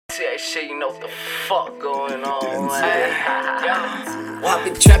see that shit, you know what the fuck going on, man. I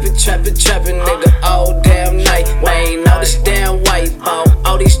been trappin', nigga, all damn night. Man, all this damn white ball,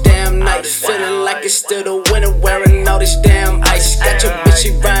 all these damn nights. Feeling like it's still the winter, wearing all this damn ice. Got your bitch,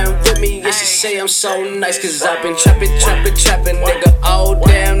 she riding with me, and she say I'm so nice. Cause I been trappin', nigga, all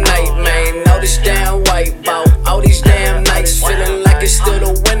damn night. Man, all this damn white ball, all these damn nights. Feeling like it's still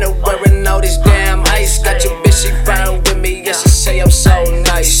the winter, wearing all this damn ice. Got your bitch, she riding with me, and she say I'm so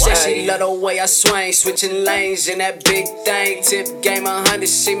nice. She love the way I swing, switching lanes in that big thing. Tip game 100,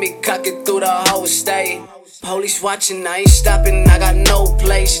 see me cocking through the whole state. Police watching, I ain't stopping, I got no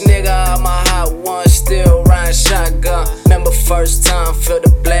place. Nigga, I'm a hot one, still riding shotgun. Remember first time, feel the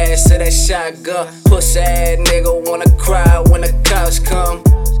blast of that shotgun. Pussy ass nigga wanna cry when the cops come.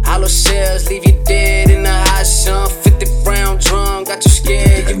 Hollow shells leave you dead in the hot sun. 50 round drum, got you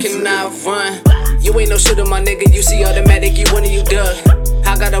scared, you cannot run. You ain't no shooter, my nigga, you see automatic, you one of you duck.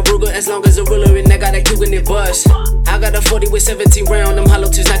 I got a Ruger as long as a ruler, and I got a Cuban it bust. I got a 40 with 17 round, them hollow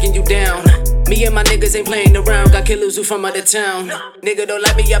tips knocking you down. Me and my niggas ain't playing around, got killers who from out of town. Nigga don't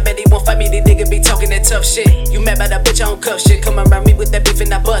like me, I bet he won't fight me, the nigga be talking that tough shit. You mad by that bitch, I don't cuff shit, come around me with that beef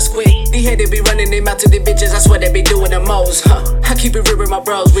and I bust quick. These haters be running their mouth to the bitches, I swear they be doing the most, I keep it real with my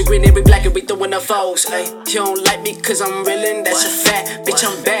bros, we green and we black and we throwing the foes. You don't like me cause I'm reelin', that's a fact, bitch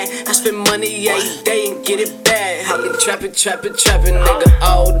I'm bad. I spend money every day and get it back. I been trappin', nigga,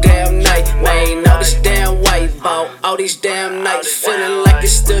 all damn night. Man, all this damn white ball, all these damn nights. Feeling like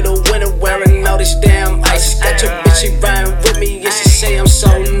it's still the winter, wearing all this damn ice. Got your bitch, she riding with me, and she say I'm so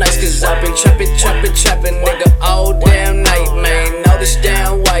nice. Cause I been trappin', nigga, all damn night. Man, all this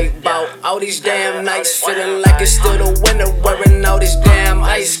damn white ball, all these damn nights. Feeling like it's still the winter, wearing all this damn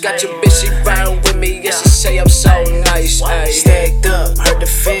ice. Got your bitch, she riding with me, and she say I'm so nice. Ay, stacked up, heard the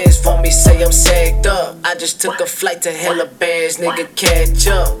fans want me say I'm sagged up. I just took a flight to hella bands, nigga, catch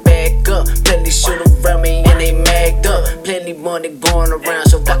up, back up. Plenty shoot around me and they magged up. Plenty money going around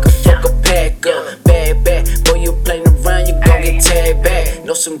so I can fuck a pack up. Bad, boy, you playing around, you gon' get tagged back.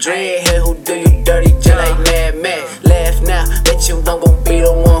 Know some dread hair who do you dirty just like Mad Max. Laugh now, bet you I'm gon' be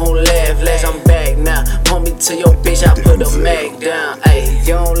the one who laugh last. I'm back now, point me to your bitch, I put a mag down. Ayy,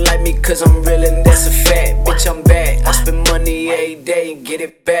 you don't like me cause I'm real and that's a fact. Bitch, I'm back, I spend money every day and get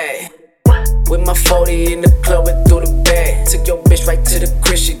it back. With my 40 in the club and through the bag. Took your bitch right to the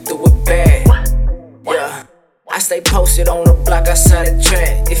crib, she threw it back. Yeah, I stay posted on the block outside the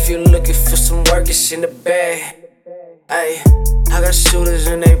track. If you're looking for some work, it's in the bag. Ayy, I got shooters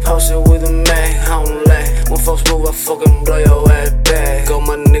and they posted with a mag. I don't lie, when folks move, I fucking blow your ass back. Got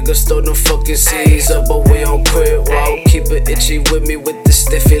my niggas throw them fucking C's up, but we don't quit walk. Keep it itchy with me with the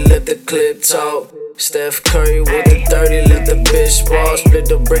stiffy, let the clip talk. Steph Curry with the 30, let the bitch ball. Split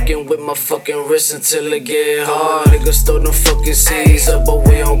the brickin' with my fucking wrist until it get hard. Niggas throw them fucking C's up, but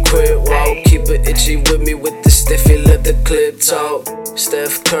we don't quit walk. Keep it itchy with me with the stiffy, let the clip talk.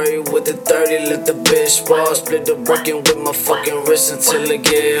 Steph Curry with the 30, let the bitch ball. Split the brickin' with my fucking wrist until it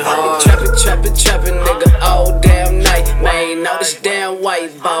get hard. Trappin', nigga, all damn night. Man, all this damn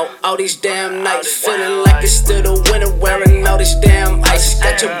white ball, all these damn nights. Feeling like it's still the winter, wearing all this damn ice.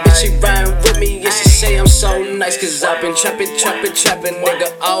 Got your bitch, she riding with me, and she say I'm so nice. Cause I been trappin',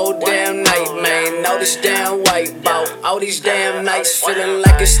 nigga, all damn night. Man, all this damn white ball, all these damn nights. Feeling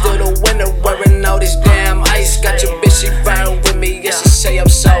like it's still the winter, wearing all this damn ice. Got your bitch, she riding with me, and she say I'm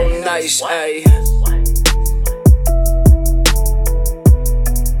so nice. Ay.